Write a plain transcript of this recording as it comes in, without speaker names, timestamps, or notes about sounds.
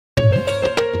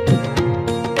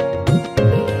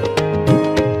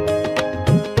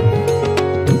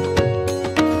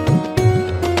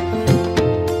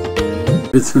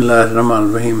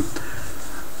बिस्मिल्लाहिर्रहमानिर्रहीम।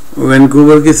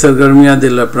 वैनकूवर की सरगर्मियाँ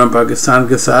दिल अपना पाकिस्तान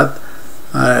के साथ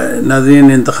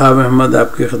नाज़रीन इंतखाब अहमद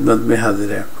आपकी खिदमत में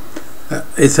हाजिर है।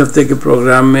 इस हफ्ते के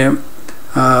प्रोग्राम में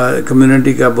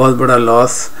कम्युनिटी का बहुत बड़ा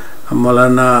लॉस,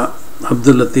 मौलाना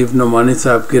अब्दुल लतीफ़ नुमानी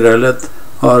साहब की रहलत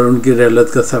और उनकी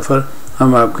रहलत का सफ़र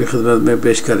हम आपकी खिदमत में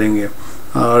पेश करेंगे,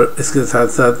 और इसके साथ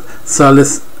साथ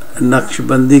सालिस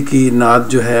नक्शबंदी की नात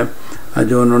जो है,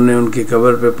 जो उन्होंने उनकी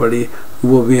कब्र पे पढ़ी,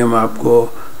 वो भी हम आपको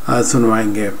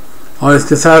सुनवाएंगे। और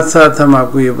इसके साथ साथ हम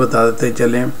आपको ये बताते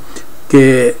चलें कि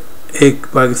एक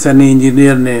पाकिस्तानी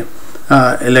इंजीनियर ने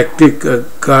इलेक्ट्रिक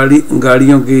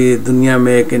गाड़ियों की दुनिया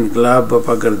में एक इनकलाब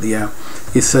बर्पा कर दिया।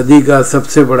 इस सदी का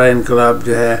सबसे बड़ा इनकलाब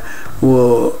जो है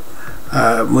वो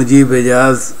मुजीब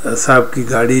एजाज साहब की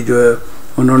गाड़ी जो है,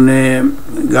 उन्होंने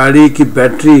गाड़ी की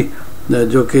बैटरी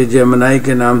जो कि जेमिनी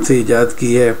के नाम से ईजाद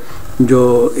की है,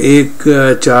 जो एक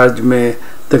चार्ज में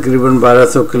तकरीबन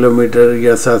 1200 किलोमीटर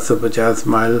या 750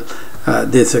 माइल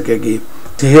दे सकेगी।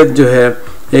 सेहत जो है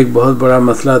एक बहुत बड़ा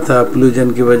मसला था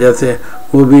पोल्यूशन की वजह से,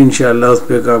 वो भी इंशाअल्लाह उस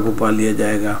पर काबू पा लिया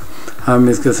जाएगा। हम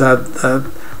इसके साथ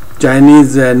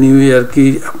चाइनीज़ न्यू ईयर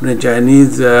की अपने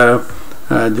चाइनीज़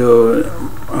जो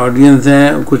ऑडियंस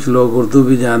हैं, कुछ लोग उर्दू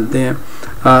भी जानते हैं,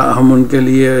 हम उनके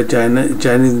लिए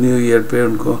चाइनीज़ न्यू ईयर पे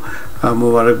उनको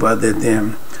मुबारकबाद देते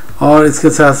हैं। और इसके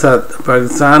साथ साथ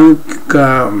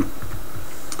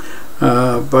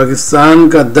पाकिस्तान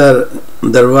का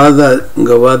दरवाज़ा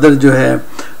गवादर जो है,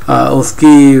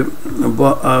 उसकी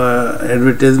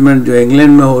एडवर्टाइजमेंट जो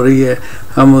इंग्लैंड में हो रही है,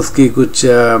 हम उसकी कुछ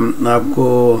आपको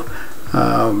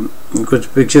कुछ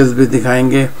पिक्चर्स भी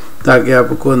दिखाएंगे ताकि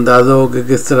आपको अंदाज़ा हो कि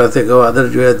किस तरह से गवादर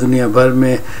जो है दुनिया भर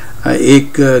में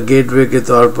एक गेटवे के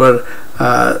तौर पर,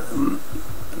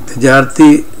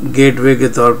 तिजारती गेटवे के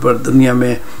तौर पर दुनिया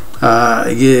में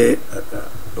ये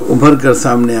उभर कर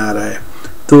सामने आ रहा है।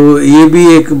 तो ये भी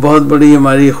एक बहुत बड़ी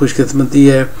हमारी खुशकिस्मती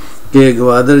है कि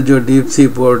गवादर जो डीप सी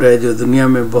पोर्ट है, जो दुनिया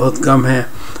में बहुत कम है,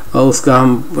 और उसका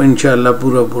हम इंशाअल्लाह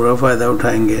पूरा फ़ायदा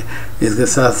उठाएंगे। इसके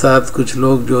साथ साथ कुछ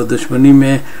लोग जो दुश्मनी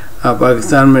में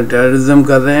पाकिस्तान में टेररिज्म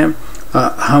कर रहे हैं,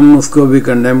 हम उसको भी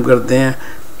कंडेम करते हैं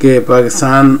कि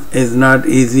Pakistan is not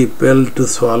easy pill to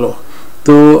swallow.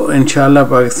 तो इंशाअल्लाह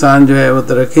पाकिस्तान जो है वो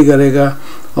तरक्की करेगा,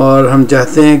 और हम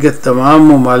चाहते हैं कि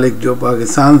तमाम ममालिक जो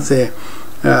पाकिस्तान से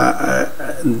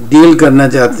डील करना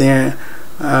चाहते हैं,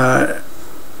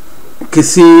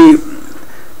 किसी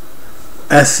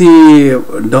ऐसी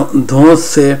धौंस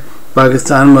से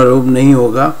पाकिस्तान मरूब नहीं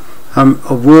होगा। हम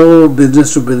वो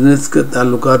बिज़नेस टू बिज़नेस के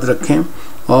ताल्लुकात रखें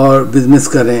और बिज़नेस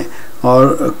करें,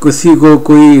 और किसी को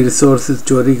कोई रिसोर्सेज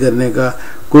चोरी करने का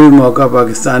कोई मौका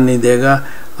पाकिस्तान नहीं देगा।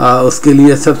 उसके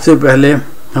लिए सबसे पहले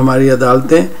हमारी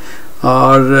अदालतें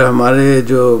और हमारे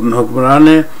जो हुक्मरान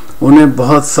हैं, उन्हें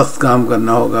बहुत सख्त काम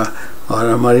करना होगा। और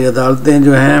हमारी अदालतें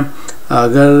जो हैं,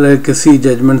 अगर किसी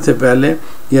जजमेंट से पहले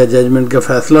या जजमेंट का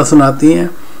फ़ैसला सुनाती हैं,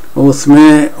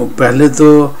 उसमें पहले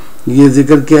तो ये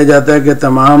ज़िक्र किया जाता है कि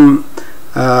तमाम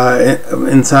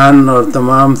इंसान और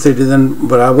तमाम सिटीज़न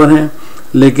बराबर हैं,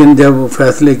 लेकिन जब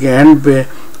फैसले के एंड पे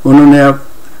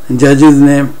उन्होंने जजेस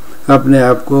ने अपने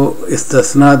आप को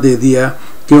इस्तिस्ना दे दिया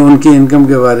कि उनकी इनकम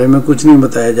के बारे में कुछ नहीं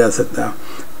बताया जा सकता।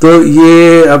 तो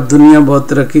ये अब दुनिया बहुत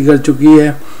तरक्की कर चुकी है,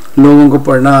 लोगों को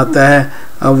पढ़ना आता है।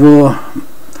 अब वो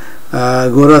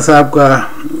गोरा साहब का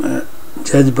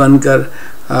जज बनकर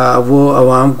वो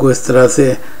आवाम को इस तरह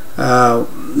से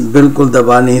बिल्कुल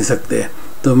दबा नहीं सकते।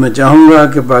 तो मैं चाहूँगा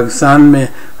कि पाकिस्तान में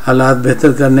हालात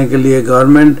बेहतर करने के लिए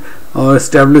गवर्नमेंट और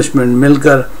इस्टेब्लिशमेंट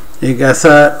मिलकर एक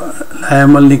ऐसा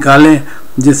अमल निकालें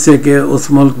जिससे कि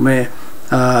उस मुल्क में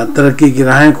तरक्की की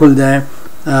राहें खुल जाएं,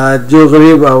 जो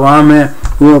गरीब आवाम है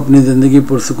वो अपनी ज़िंदगी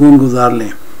पुरसुकून गुजार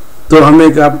लें। तो हम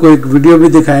आपको एक वीडियो भी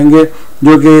दिखाएंगे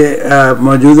जो कि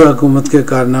मौजूदा हुकूमत के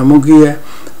कारनामों की है।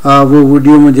 वो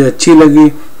वीडियो मुझे अच्छी लगी,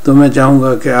 तो मैं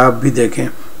चाहूँगा कि आप भी देखें।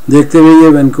 देखते रहिए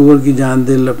वैनकूवर की जान,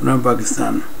 दिल अपना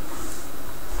पाकिस्तान।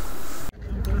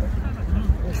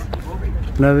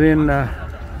 नाज़रीन,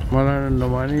 मौलाना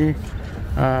नुमानी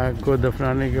को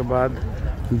दफनाने के बाद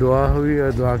दुआ हुई,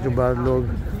 और दुआ के बाद लोग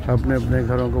अपने अपने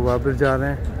घरों को वापस जा रहे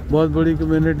हैं। बहुत बड़ी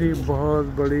कम्युनिटी, बहुत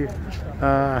बड़ी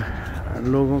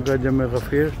लोगों का जमे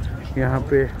गफ़ीर यहाँ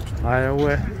पे आया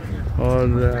हुआ है, और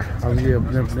अब ये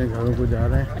अपने अपने घरों को जा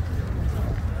रहे हैं।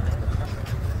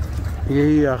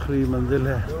 यही आखिरी मंजिल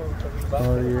है,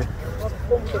 और ये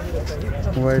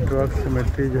वाइट रॉक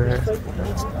सिमेट्री जो है,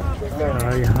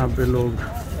 यहाँ पे लोग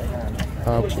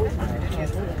आप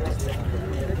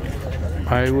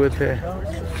आए हुए थे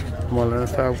मौलाना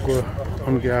साहब को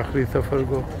उनके आखिरी सफ़र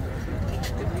को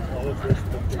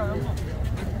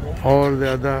और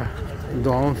ज़्यादा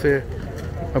दुआओं से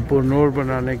पुरनूर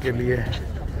बनाने के लिए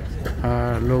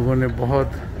लोगों ने बहुत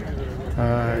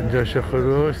जोश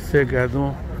खरोश से कह दूँ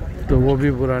तो वो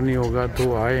भी बुरा नहीं होगा, तो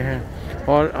आए हैं।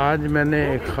 और आज मैंने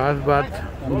एक ख़ास बात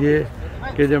ये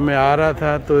कि जब मैं आ रहा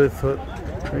था तो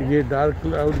ये डार्क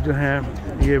क्लाउड जो हैं,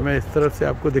 ये मैं इस तरफ से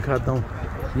आपको दिखाता हूँ,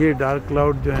 ये डार्क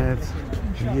क्लाउड जो हैं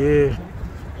ये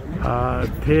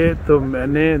थे, तो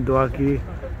मैंने दुआ की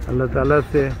अल्लाह ताला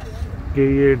से कि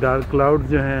ये डार्क क्लाउड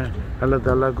जो हैं अल्लाह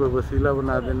ताला को वसीला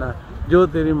बना देना, जो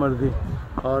तेरी मर्ज़ी।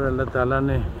 और अल्लाह ताला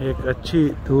ने एक अच्छी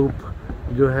धूप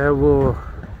जो है वो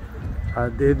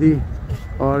दे दी,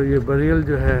 और ये बरियल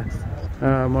जो है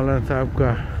मौलाना साहब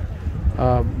का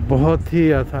बहुत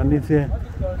ही आसानी से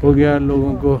हो गया,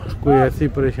 लोगों को कोई ऐसी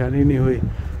परेशानी नहीं हुई।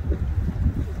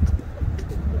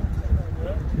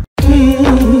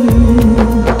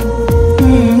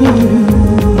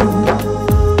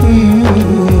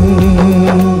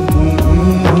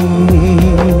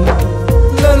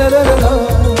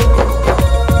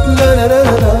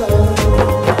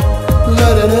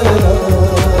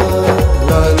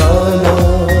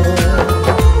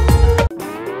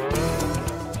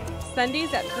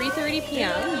 Sundays at 3:30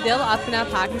 p.m., Dil Apna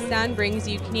Pakistan brings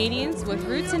you Canadians with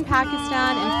roots in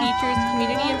Pakistan and features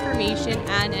community information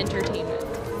and entertainment.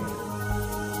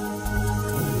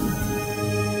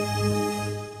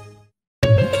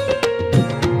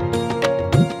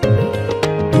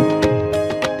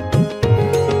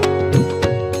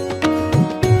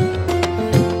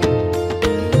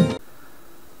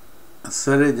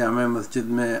 Sir जामे मस्जिद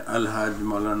में अलहाज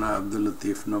मौलाना अब्दुल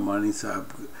लतीफ़ नुमानी साहब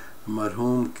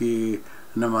मरहूम की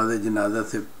नमाज जनाजा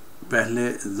से पहले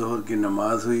ज़ोहर की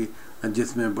नमाज़ हुई,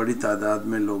 जिसमें बड़ी तादाद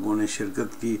में लोगों ने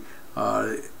शिरकत की और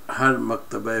हर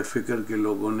मकतबा फ़िक्र के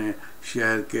लोगों ने,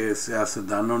 शहर के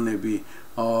सियासतदानों ने भी,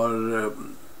 और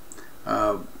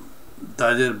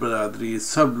ताजर बरादरी,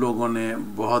 सब लोगों ने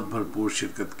बहुत भरपूर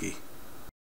शिरकत की।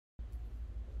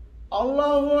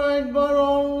 अल्लाहु अकबर,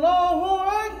 अल्लाहु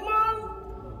अकबर,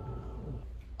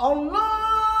 अल्लाहु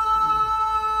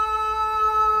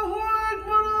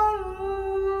अकबर,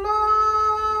 अल्लाहु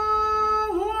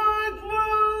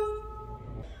अकबर,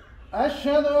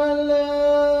 अशहदु अन ला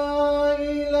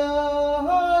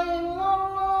इलाहा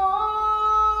इल्लल्लाह,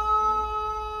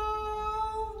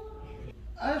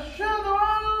 अशहदु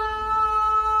अन ला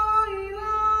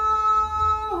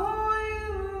इलाहा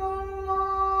इल्लल्लाह,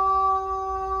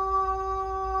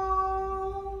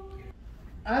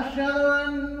 अशहदु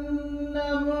अन्ना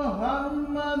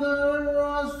मुहम्मदुर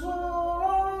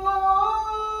रसूलुल्लाह,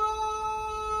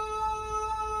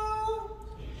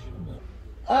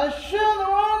 अशहदु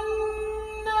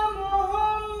अन्ना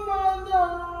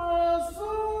मुहम्मदुर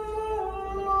रसूलुल्लाह।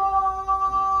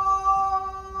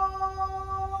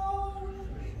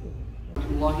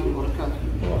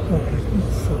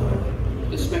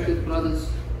 Respected brothers,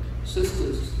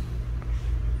 sisters,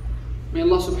 may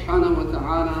Allah subhanahu wa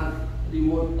ta'ala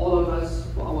reward all of us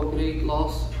for our great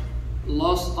loss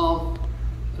of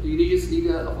a religious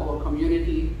leader of our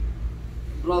community,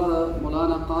 Brother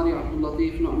Maulana Qari Abdul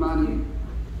Latif Nu'mani.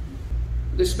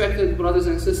 Respected brothers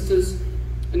and sisters,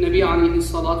 the Nabi alayhi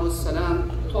salatu wassalam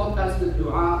taught us the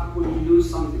dua when we lose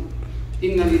something.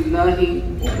 Inna lillahi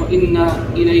wa inna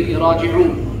ilayhi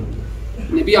raji'un.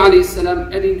 Nabi alayhi salam,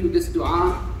 adding to this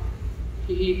dua,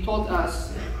 he taught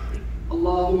us,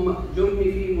 Allahumma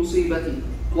jurni fi musibati.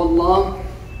 Wallah,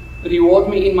 reward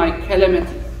me in my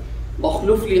calamity.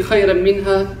 وَخْلُفْ لِي خَيْرًا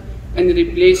مِنْهَا, and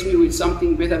replace me with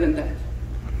something better than that.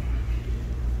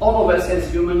 All of us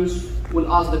as humans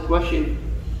will ask the question,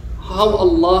 how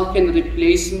Allah can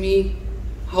replace me,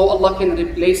 how Allah can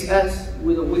replace us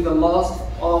with the loss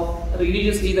of a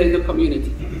religious leader in the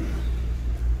community.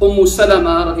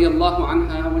 Salama radiallahu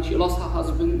anha, when she lost her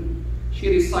husband, she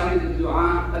recited the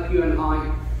dua like you and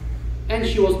I. And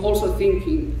she was also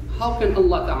thinking, how can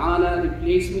Allah Ta'ala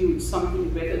replace me with something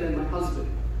better than my husband?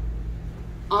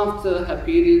 After her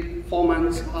period, 4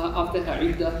 months, after her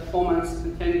iddah, 4 months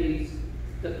and 10 days,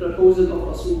 the proposal of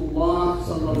Rasulullah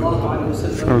sallallahu alaihi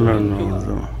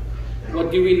wasallam.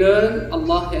 What do we learn?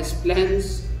 Allah has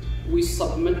plans. We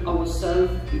submit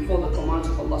ourselves before the commands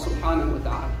of Allah subhanahu wa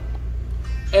ta'ala.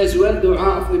 As well, dua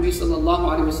of Nabi sallallahu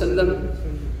alaihi wasallam,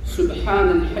 Subhan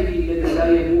al-Hayy alladhi la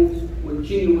yamut,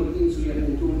 wal-jinn wal-insu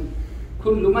yamutun.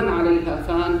 كل من عليها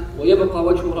فان ويبقى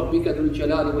وجه ربك ذو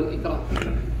الجلال والإكرام.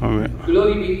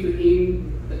 Glory be to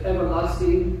Him, the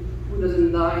everlasting, who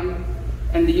doesn't die,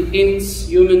 and the inns,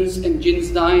 humans and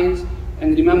jinns dies.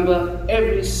 And remember,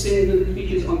 every single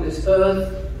creature on this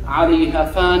earth,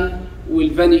 عليها fan, will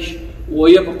vanish.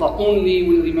 ويبقى, only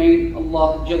will remain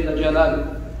Allah Jalla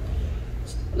Jalaluhu.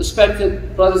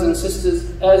 Respected brothers and sisters,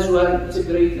 as well, it's a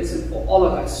great lesson for all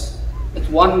of us. that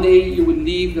one day you will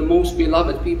leave the most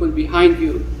beloved people behind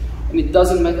you, and it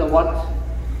doesn't matter what,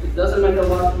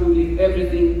 you leave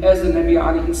everything, as the Nabi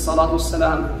alayhi salatu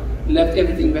wasalam left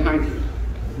everything behind him.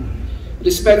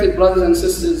 Respected brothers and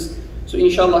sisters, so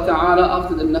inshallah ta'ala,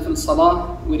 after the Nafil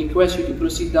Salah, we request you to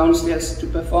proceed downstairs to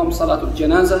perform Salatul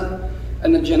Janazah,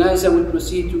 and the Janazah will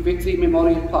proceed to Victory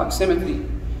Memorial Park Cemetery.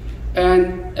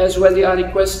 And as well, they are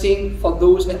requesting for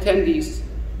those attendees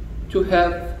to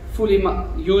have fully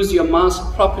use your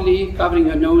mask properly, covering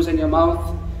your nose and your mouth.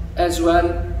 As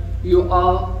well, you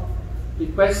are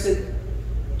requested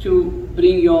to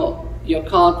bring your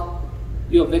card,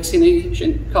 your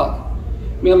vaccination card.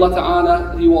 May Allah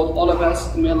Ta'ala reward all of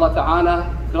us. May Allah Ta'ala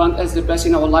grant us the best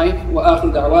in our life. Wa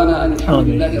akhiru da'wana an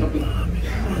alhamdulillahi rabbil alamin.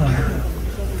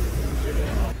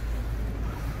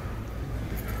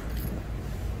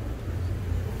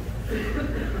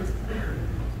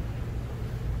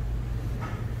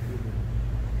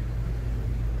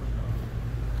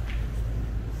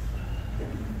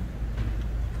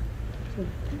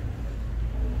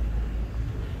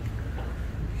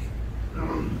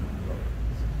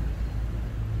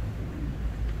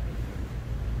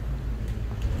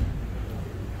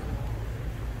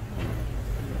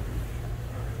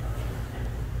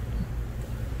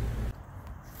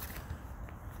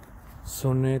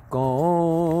 سنے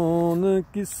کون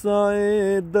قصہ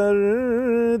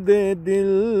درد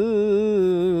دل،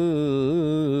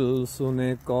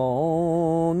 سنے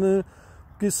کون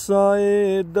قصہ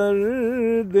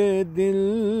درد دل،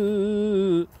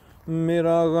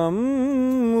 میرا غم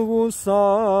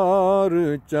غسار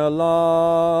چلا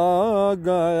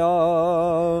گیا.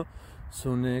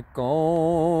 سنے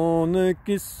کون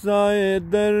قصہ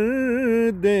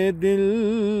درد دل،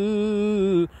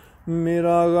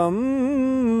 میرا غم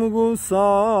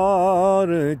غسار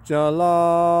چلا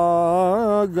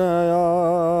گیا.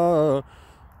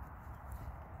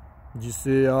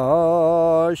 جسے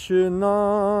آشناؤں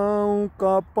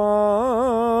کا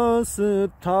پاس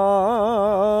تھا،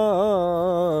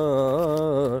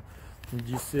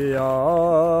 جسے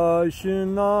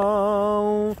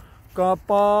آشناؤں کا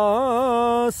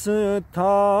پاس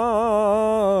تھا،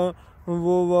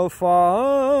 وہ وفا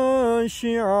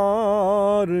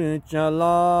شعار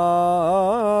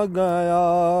چلا گیا.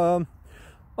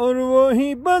 اور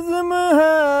وہی بزم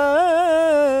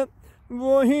ہے،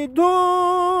 وہی دھوم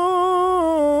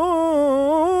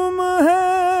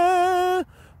ہے،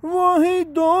 وہی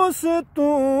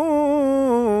دوستوں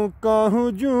کا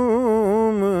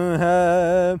ہجوم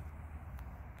ہے.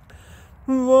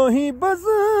 وہی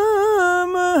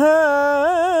بزم ہے،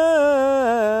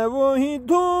 وہی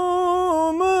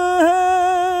دھوم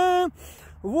ہے،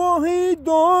 وہی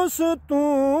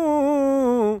دوستوں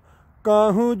کا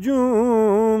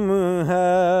ہجوم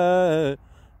ہے.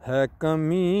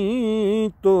 کمی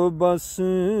تو بس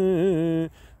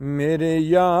میرے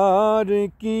یار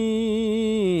کی،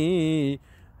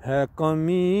 ہے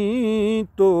کمی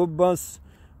تو بس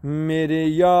میرے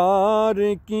یار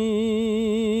کی،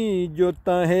 جو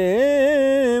تہے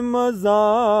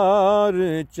مزار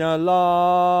چلا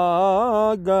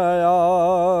گیا.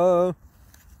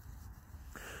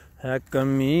 ہے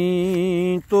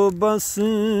کمی تو بس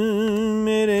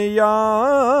میرے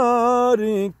یار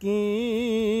کی،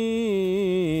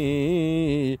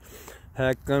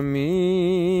 ہے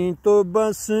کمی تو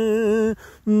بس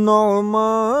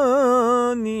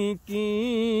نعمانی کی،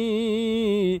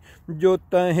 جو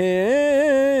تہے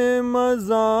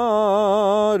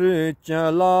مزار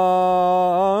چلا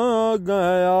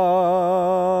گیا.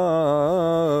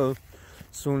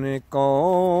 سنے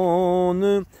کون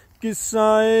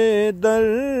قصہ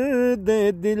درد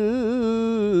دل،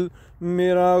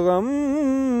 میرا غم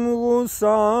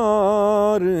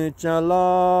غسار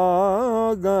چلا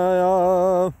گیا.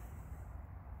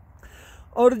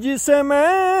 اور جسے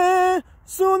میں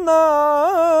سناتا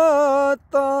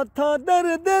تھا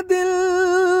درد دل،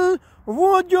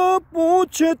 وہ جو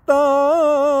پوچھتا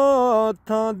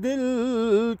تھا دل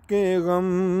کے غم،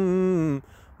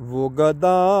 وہ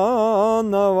گدا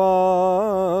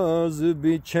نواز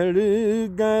بچھڑ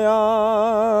گیا.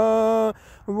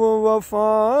 وہ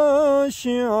وفا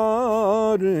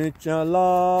شعار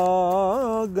چلا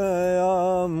گیا.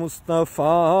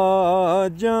 مصطفیٰ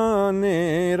جانے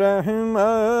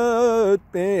رحمت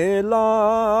پہ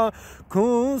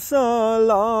لاکھوں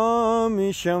سلام،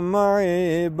 شمع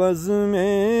بز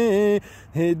میں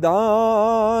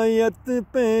ہدایت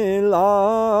پہ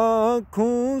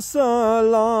لاکھوں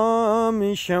سلام،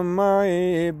 شمع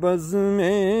بز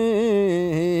میں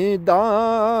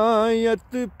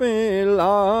ہدایت پہ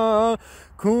لاکھوں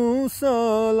लाखों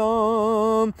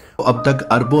सलाम। अब तक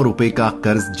अरबों रुपए का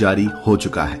कर्ज जारी हो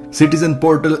चुका है। सिटीजन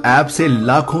पोर्टल ऐप से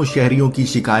लाखों शहरियों की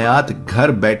शिकायत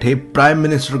घर बैठे प्राइम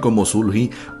मिनिस्टर को मौसूल हुई।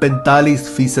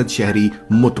 45% शहरी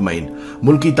मुतमईन।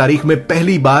 मुल्क की तारीख में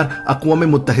पहली बार अक़वाम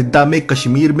मुत्तहिदा में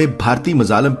कश्मीर में भारतीय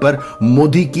मजालिम पर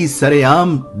मोदी की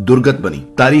सरेआम दुर्गत बनी।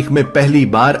 तारीख में पहली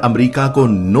बार अमेरिका को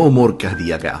नो मोर कह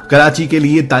दिया गया। कराची के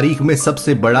लिए तारीख में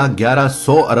सबसे बड़ा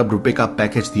 1100 अरब रुपए का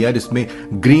पैकेज दिया, जिसमें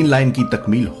ग्रीन लाइन की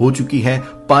तकमील हो चुकी है।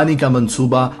 पानी का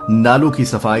मंसूबा, नालों की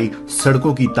सफाई,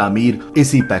 सड़कों की तामीर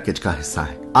इसी पैकेज का हिस्सा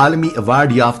है। आलमी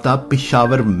अवार्ड याफ्ता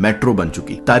पिशावर मेट्रो बन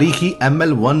चुकी। तारीखी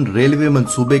ML1 रेलवे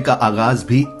मंसूबे का आगाज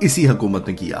भी इसी हुकूमत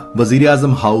ने किया। वजीर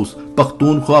आजम हाउस,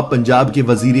 पख्तूनख्वा पंजाब के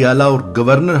वजीर आला और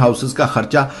गवर्नर हाउसेस का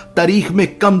खर्चा तारीख में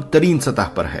कम तरीन सतह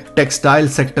पर है। टेक्सटाइल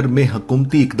सेक्टर में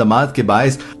हुकूमती इकदामात के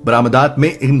बायस बरामदात में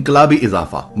इनकलाबी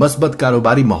इजाफा। मस्बत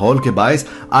कारोबारी माहौल के बायस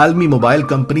आलमी मोबाइल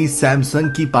कंपनी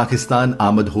सैमसंग की पाकिस्तान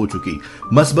आमद हो चुकी।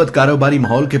 मस्बत कारोबारी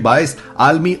माहौल के बायस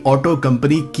आलमी ऑटो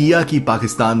कंपनी किया की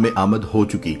पाकिस्तान में आमद हो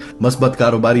चुकी। मस्बत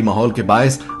कारोबारी माहौल के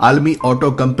बायस आलमी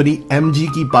ऑटो कंपनी MG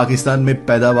की पाकिस्तान में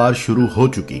पैदावार शुरू हो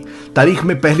चुकी। तारीख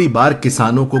में पहली बार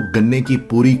किसानों को गन्ने की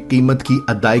पूरी कीमत की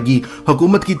अदायगी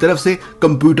हुकूमत की तरफ से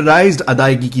कंप्यूटराइज्ड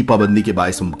अदायगी की पाबंदी के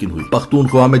बायस मुमकिन हुई।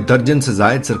 पख्तूनख्वा में दर्जन से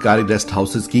जायद सरकारी रेस्ट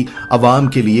हाउसेस की अवाम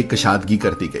के लिए कशादगी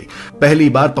कर दी गई। पहली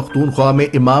बार पख्तूनख्वा में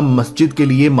इमाम मस्जिद के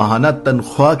लिए माहाना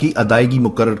तनख्वाह की अदायगी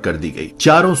मुकर्रर कर दी गई।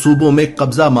 चारों सूबों में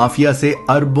कब्जा माफिया से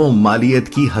अरबों मालियत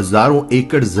की हजारों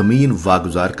एकड़ जमीन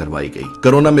वागुजार करवाई गई।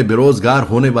 कोरोना में बेरोजगार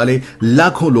होने वाले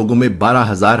लाखों लोगों में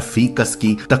 12,000 फी कस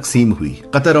की तकसीम हुई।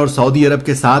 कतर और सऊदी अरब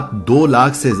के साथ 2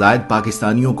 लाख से जायद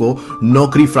पाकिस्तानियों को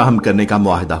नौकरी फ्राहम करने का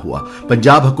मुआहदा हुआ।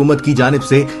 पंजाब हुकूमत की जानिब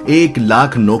से 1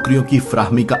 लाख नौकरियों की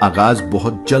फ्राहमी का आगाज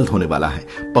बहुत जल्द होने वाला है।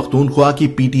 पख्तूनख्वा की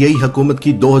PTI हुकूमत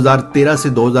की 2013 से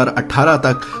 2018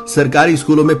 तक सरकारी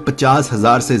स्कूलों में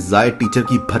 50,000 से जायद टीचर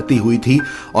की भर्ती हुई थी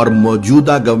और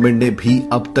मौजूदा गवर्नमेंट ने भी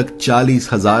अब तक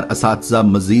 40,000 असातिज़ा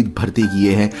मजीद भर्ती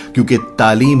किए हैं, क्योंकि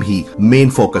तालीम ही मेन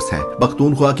फोकस है।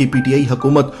 पख्तूनख्वा की PTI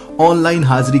हुकूमत ऑनलाइन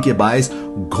हाजिरी के बायस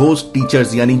घोस्ट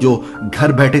टीचर्स यानी जो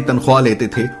घर बैठे तनख्वाह लेते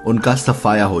थे उनका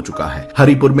सफाया हो चुका है।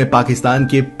 हरिपुर में पाकिस्तान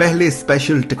के पहले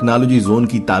स्पेशल टेक्नोलॉजी जोन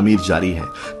की तामीर जारी है।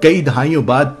 कई दहाइयों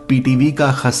बाद PTV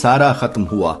का खसारा खत्म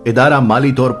हुआ। इदारा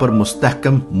माली तौर पर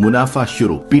मुस्तहकम, मुनाफा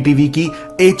शुरू। PTV की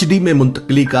HD में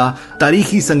मुंतकली का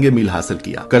तारीखी संगे मील हासिल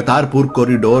किया। करतारपुर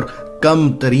कॉरिडोर कम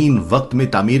तरीन वक्त में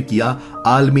तामीर किया।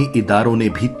 आलमी इदारों ने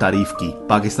भी तारीफ की।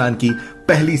 पाकिस्तान की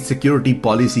पहली सिक्योरिटी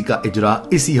पॉलिसी का इजरा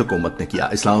इसी हुकूमत ने किया।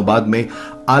 इस्लामाबाद में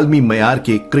आलमी मयार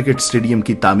के क्रिकेट स्टेडियम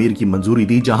की तामीर की मंजूरी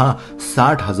दी, जहां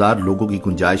 60,000 लोगों की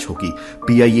गुंजाइश होगी।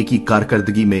 PIA की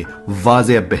कारकर्दगी में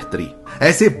वाज़ेह बेहतरी।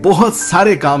 ऐसे बहुत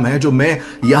सारे काम हैं जो मैं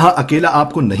यहां अकेला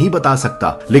आपको नहीं बता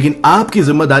सकता, लेकिन आपकी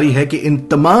जिम्मेदारी है कि इन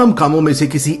तमाम कामों में से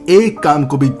किसी एक काम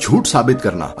को भी झूठ साबित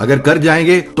करना। अगर कर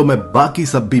जाएंगे तो मैं बाकी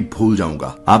सब भी भूल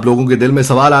जाऊंगा। आप लोगों के दिल में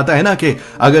सवाल आता है ना कि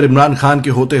अगर इमरान खान के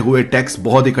होते हुए टैक्स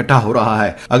बहुत इकट्ठा हो रहा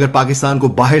है, अगर पाकिस्तान को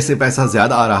बाहर से पैसा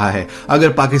ज्यादा आ रहा है,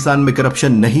 अगर पाकिस्तान में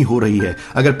करप्शन नहीं हो रही है,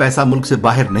 अगर पैसा मुल्क से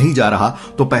बाहर नहीं जा रहा,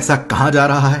 तो पैसा कहां जा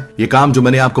रहा है? ये काम जो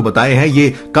मैंने आपको बताए हैं ये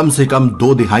कम से कम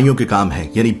 2 दिहाइयों के काम है।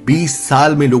 यानी 20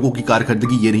 साल में लोगों की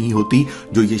कारकर्दगी ये नहीं होती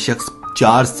जो ये शख्स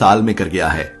 4 साल में कर गया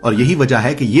है। और यही वजह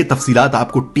है कि ये तफसीलात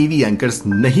आपको टीवी एंकर्स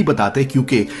नहीं बताते,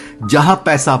 क्योंकि जहां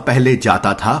पैसा पहले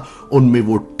जाता था उनमें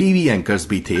वो टीवी एंकर्स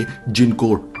भी थे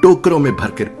जिनको टोकरों में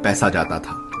भरकर पैसा जाता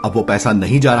था। अब वो पैसा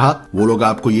नहीं जा रहा, वो लोग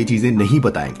आपको ये चीजें नहीं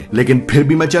बताएंगे। लेकिन फिर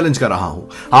भी मैं चैलेंज कर रहा हूं,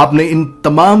 आपने इन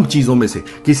तमाम चीजों में से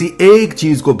किसी एक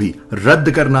चीज को भी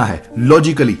रद्द करना है।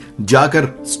 लॉजिकली जाकर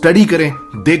स्टडी करें,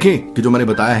 देखें कि जो मैंने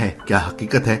बताया है क्या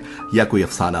हकीकत है या कोई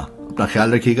अफसाना। अपना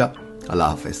ख्याल रखिएगा। अल्लाह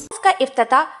हाफिज। इसका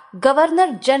इफ्तिताह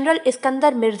गवर्नर जनरल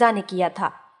इस्कंदर मिर्जा ने किया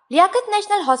था। लियाकत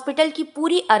नेशनल हॉस्पिटल की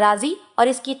पूरी अराजी और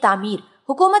इसकी तामीर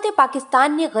हुकूमत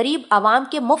पाकिस्तान ने गरीब आवाम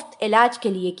के मुफ्त इलाज के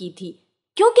लिए की थी,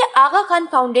 क्योंकि आगा खान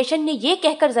फाउंडेशन ने ये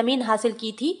कहकर जमीन हासिल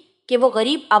की थी कि वो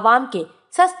गरीब आवाम के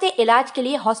सस्ते इलाज के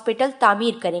लिए हॉस्पिटल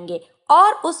तामीर करेंगे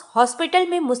और उस हॉस्पिटल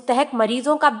में मुस्तहक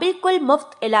मरीजों का बिल्कुल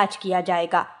मुफ्त इलाज किया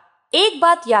जाएगा। एक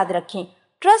बात याद रखें,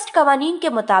 ट्रस्ट कवानीन के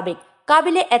मुताबिक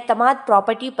काबिले एतमाद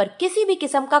प्रॉपर्टी पर किसी भी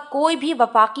किस्म का कोई भी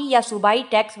वफाकी या सूबाई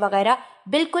टैक्स वगैरह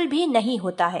बिल्कुल भी नहीं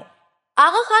होता है।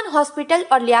 आगा खान हॉस्पिटल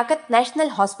और लियाकत नेशनल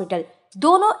हॉस्पिटल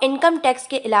दोनों इनकम टैक्स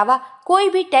के अलावा कोई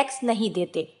भी टैक्स नहीं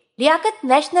देते। लियाकत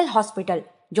नेशनल हॉस्पिटल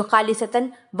जो खालिसतन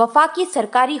वफाकी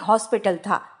सरकारी हॉस्पिटल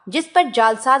था, जिस पर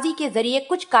जालसाजी के जरिए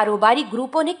कुछ कारोबारी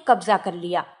ग्रुपों ने कब्जा कर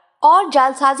लिया और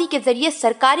जालसाजी के जरिए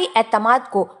सरकारी एतमाद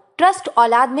को ट्रस्ट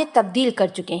औलाद में तब्दील कर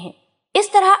चुके हैं।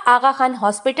 इस तरह आगा खान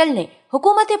हॉस्पिटल ने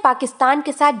हुकूमत पाकिस्तान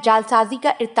के साथ जालसाजी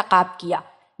का इर्तकाब किया।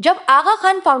 जब आगा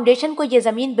खान फाउंडेशन को ये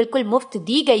जमीन बिल्कुल मुफ्त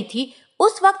दी गई थी,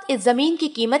 उस वक्त इस जमीन की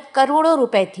कीमत करोड़ों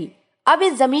रुपए थी। अब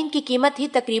इस जमीन की कीमत ही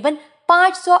तकरीबन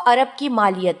 500 अरब की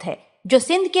मालियत है, जो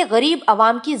सिंध के गरीब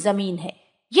अवाम की जमीन है।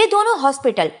 ये दोनों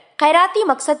हॉस्पिटल खैराती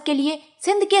मकसद के लिए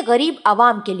सिंध के गरीब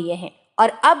अवाम के लिए हैं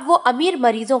और अब वो अमीर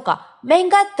मरीजों का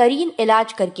महंगा तरीन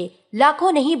इलाज करके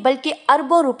लाखों नहीं बल्कि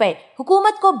अरबों रुपए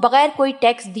हुकूमत को बगैर कोई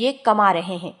टैक्स दिए कमा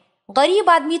रहे हैं। गरीब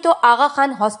आदमी तो आगा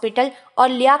खान हॉस्पिटल और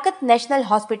लियाकत नेशनल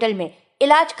हॉस्पिटल में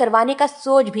इलाज करवाने का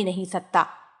सोच भी नहीं सकता।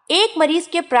 एक मरीज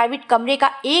के प्राइवेट कमरे का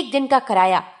एक दिन का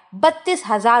किराया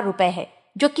 32,000 रुपए है,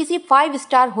 जो किसी 5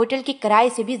 स्टार होटल के किराए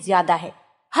से भी ज्यादा है।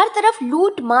 हर तरफ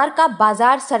लूट मार का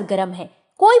बाजार सरगर्म है,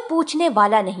 कोई पूछने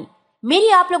वाला नहीं। मेरी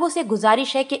आप लोगों से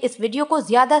गुजारिश है कि इस वीडियो को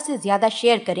ज्यादा से ज्यादा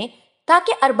शेयर करें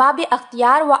ताकि अरबाब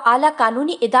अख्तियार व आला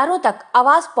कानूनी इदारों तक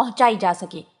आवाज पहुंचाई जा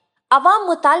सके। अवाम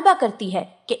मुतालबा करती है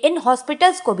कि इन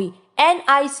हॉस्पिटल्स को भी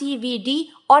NICVD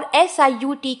और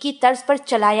SIUT की तर्ज पर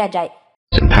चलाया जाए।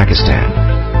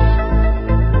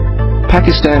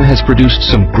 Pakistan has produced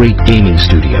some great gaming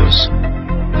studios.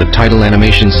 The title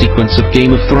animation sequence of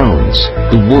Game of Thrones,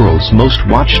 the world's most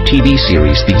watched TV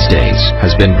series these days,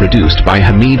 has been produced by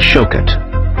Hamid Shaukat.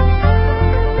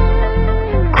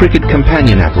 Cricket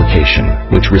Companion application,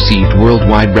 which received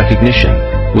worldwide recognition,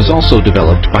 was also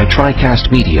developed by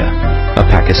TriCast Media, a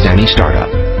Pakistani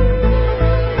startup.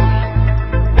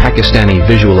 Pakistani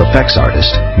visual effects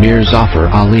artist Mir Zafar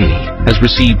Ali has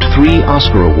received 3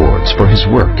 Oscar awards for his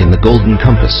work in The Golden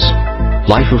Compass,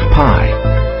 Life of Pi,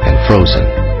 and Frozen.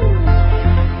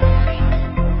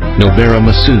 Novera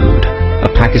Masood, a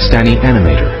Pakistani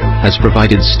animator, has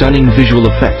provided stunning visual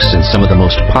effects in some of the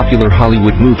most popular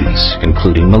Hollywood movies,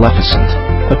 including Maleficent,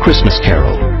 A Christmas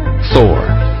Carol, Thor,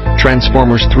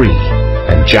 Transformers 3,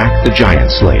 and Jack the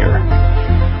Giant Slayer.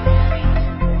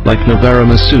 Like Novera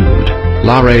Masood,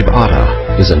 Lareb Atta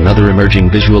is another emerging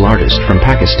visual artist from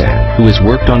Pakistan who has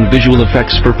worked on visual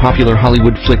effects for popular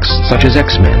Hollywood flicks such as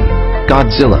X-Men,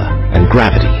 Godzilla, and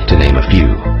Gravity, to name a few.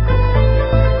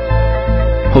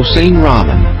 Hossein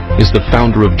Rahman is the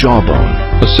founder of Jawbone,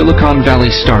 a Silicon Valley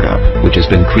startup which has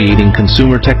been creating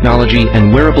consumer technology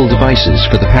and wearable devices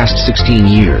for the past 16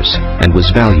 years and was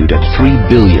valued at $3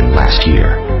 billion last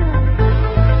year.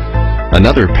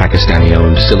 Another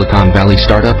Pakistani-owned Silicon Valley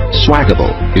startup,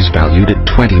 Swagable, is valued at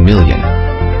 $20 million.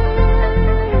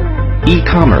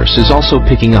 E-commerce is also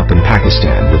picking up in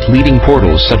Pakistan with leading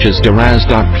portals such as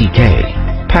Daraz.pk,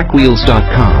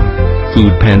 Packwheels.com,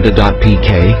 Foodpanda.pk,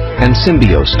 and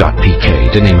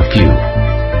Symbios.pk, to name a few.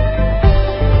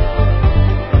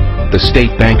 The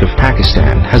State Bank of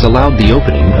Pakistan has allowed the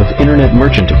opening of internet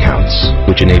merchant accounts,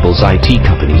 which enables IT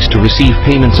companies to receive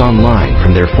payments online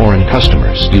from their foreign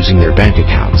customers using their bank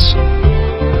accounts.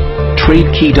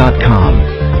 TradeKey.com,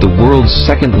 the world's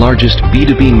second largest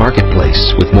B2B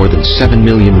marketplace with more than 7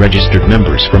 million registered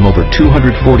members from over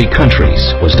 240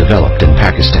 countries, was developed in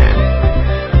Pakistan.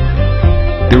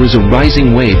 There is a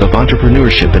rising wave of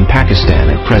entrepreneurship in Pakistan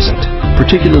at present,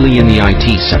 particularly in the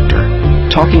IT sector.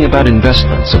 Talking about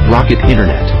investments of Rocket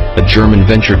Internet, a German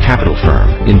venture capital firm,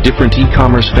 in different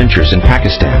e-commerce ventures in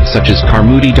Pakistan such as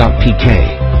Carmudi.pk,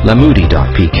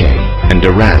 Lamudi.pk, and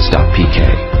Daraz.pk.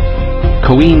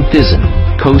 Coeen Thizan,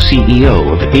 co-CEO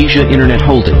of Asia Internet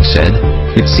Holdings, said,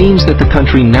 "It seems that the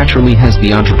country naturally has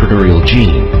the entrepreneurial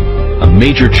gene. A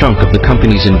major chunk of the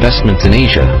company's investments in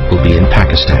Asia will be in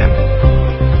Pakistan."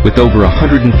 With over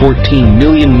 114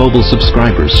 million mobile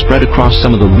subscribers spread across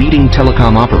some of the leading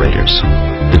telecom operators,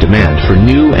 the demand for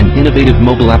new and innovative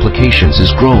mobile applications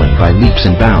is growing by leaps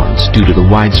and bounds due to the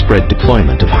widespread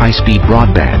deployment of high-speed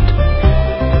broadband.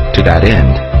 To that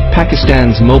end,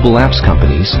 Pakistan's mobile apps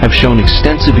companies have shown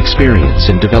extensive experience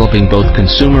in developing both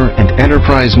consumer and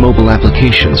enterprise mobile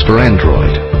applications for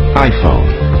Android, iPhone,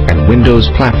 and Windows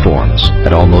platforms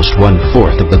at almost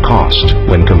 1/4 of the cost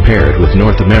when compared with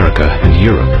North America and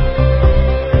Europe.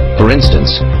 For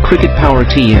instance, Cricket Power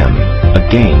TM, a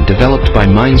game developed by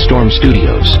Mindstorm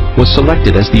Studios, was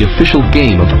selected as the official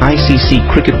game of ICC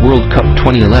Cricket World Cup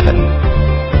 2011.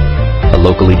 A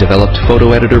locally developed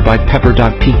photo editor by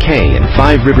Pepper.pk and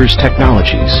 5 Rivers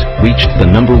Technologies reached the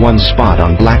 #1 spot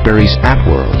on BlackBerry's App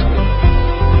World.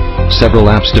 Several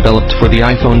apps developed for the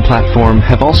iPhone platform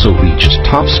have also reached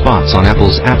top spots on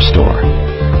Apple's App Store.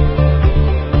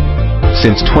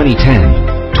 Since 2010,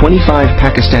 25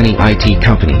 Pakistani IT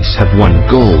companies have won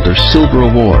gold or silver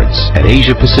awards at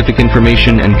Asia Pacific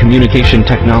Information and Communication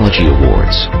Technology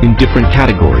Awards in different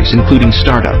categories including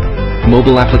startup,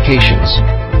 mobile applications,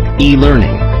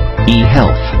 e-learning,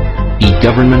 e-health,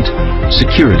 e-government,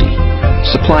 security,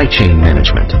 supply chain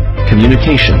management,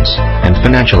 communications, and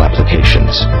financial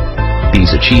applications.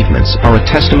 These achievements are a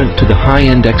testament to the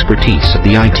high-end expertise of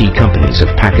the IT companies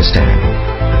of Pakistan.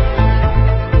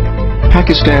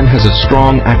 Pakistan has a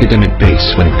strong academic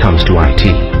base when it comes to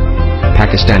IT.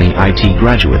 Pakistani IT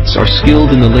graduates are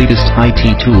skilled in the latest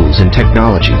IT tools and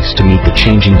technologies to meet the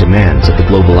changing demands of the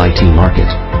global IT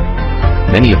market.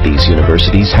 Many of these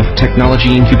universities have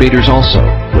technology incubators also,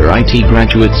 where IT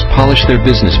graduates polish their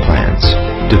business plans,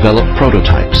 develop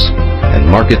prototypes, and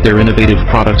market their innovative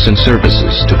products and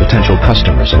services to potential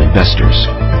customers and investors.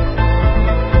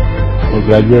 Who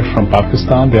graduate from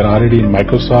Pakistan, they are already in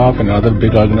Microsoft and other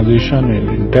big organizations,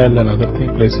 Intel and other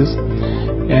places.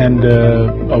 And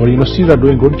our universities are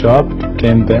doing a good job to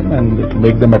train them and to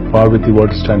make them at par with the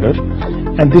world standard.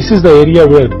 And this is the area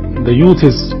where the youth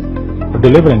is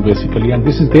delivering basically, and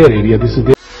this is their area, this is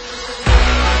their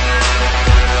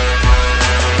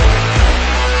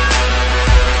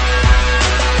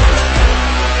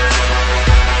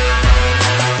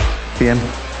PM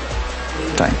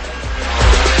time.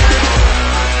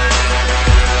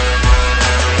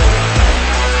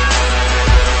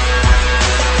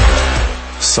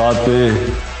 सातवें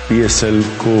PSL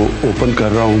को open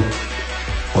कर रहा हूं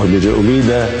और मुझे उम्मीद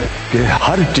है कि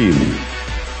हर टीम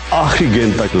आखिरी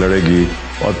गेंद तक लड़ेगी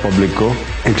और पब्लिक को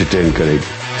एंटरटेन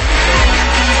करेगी।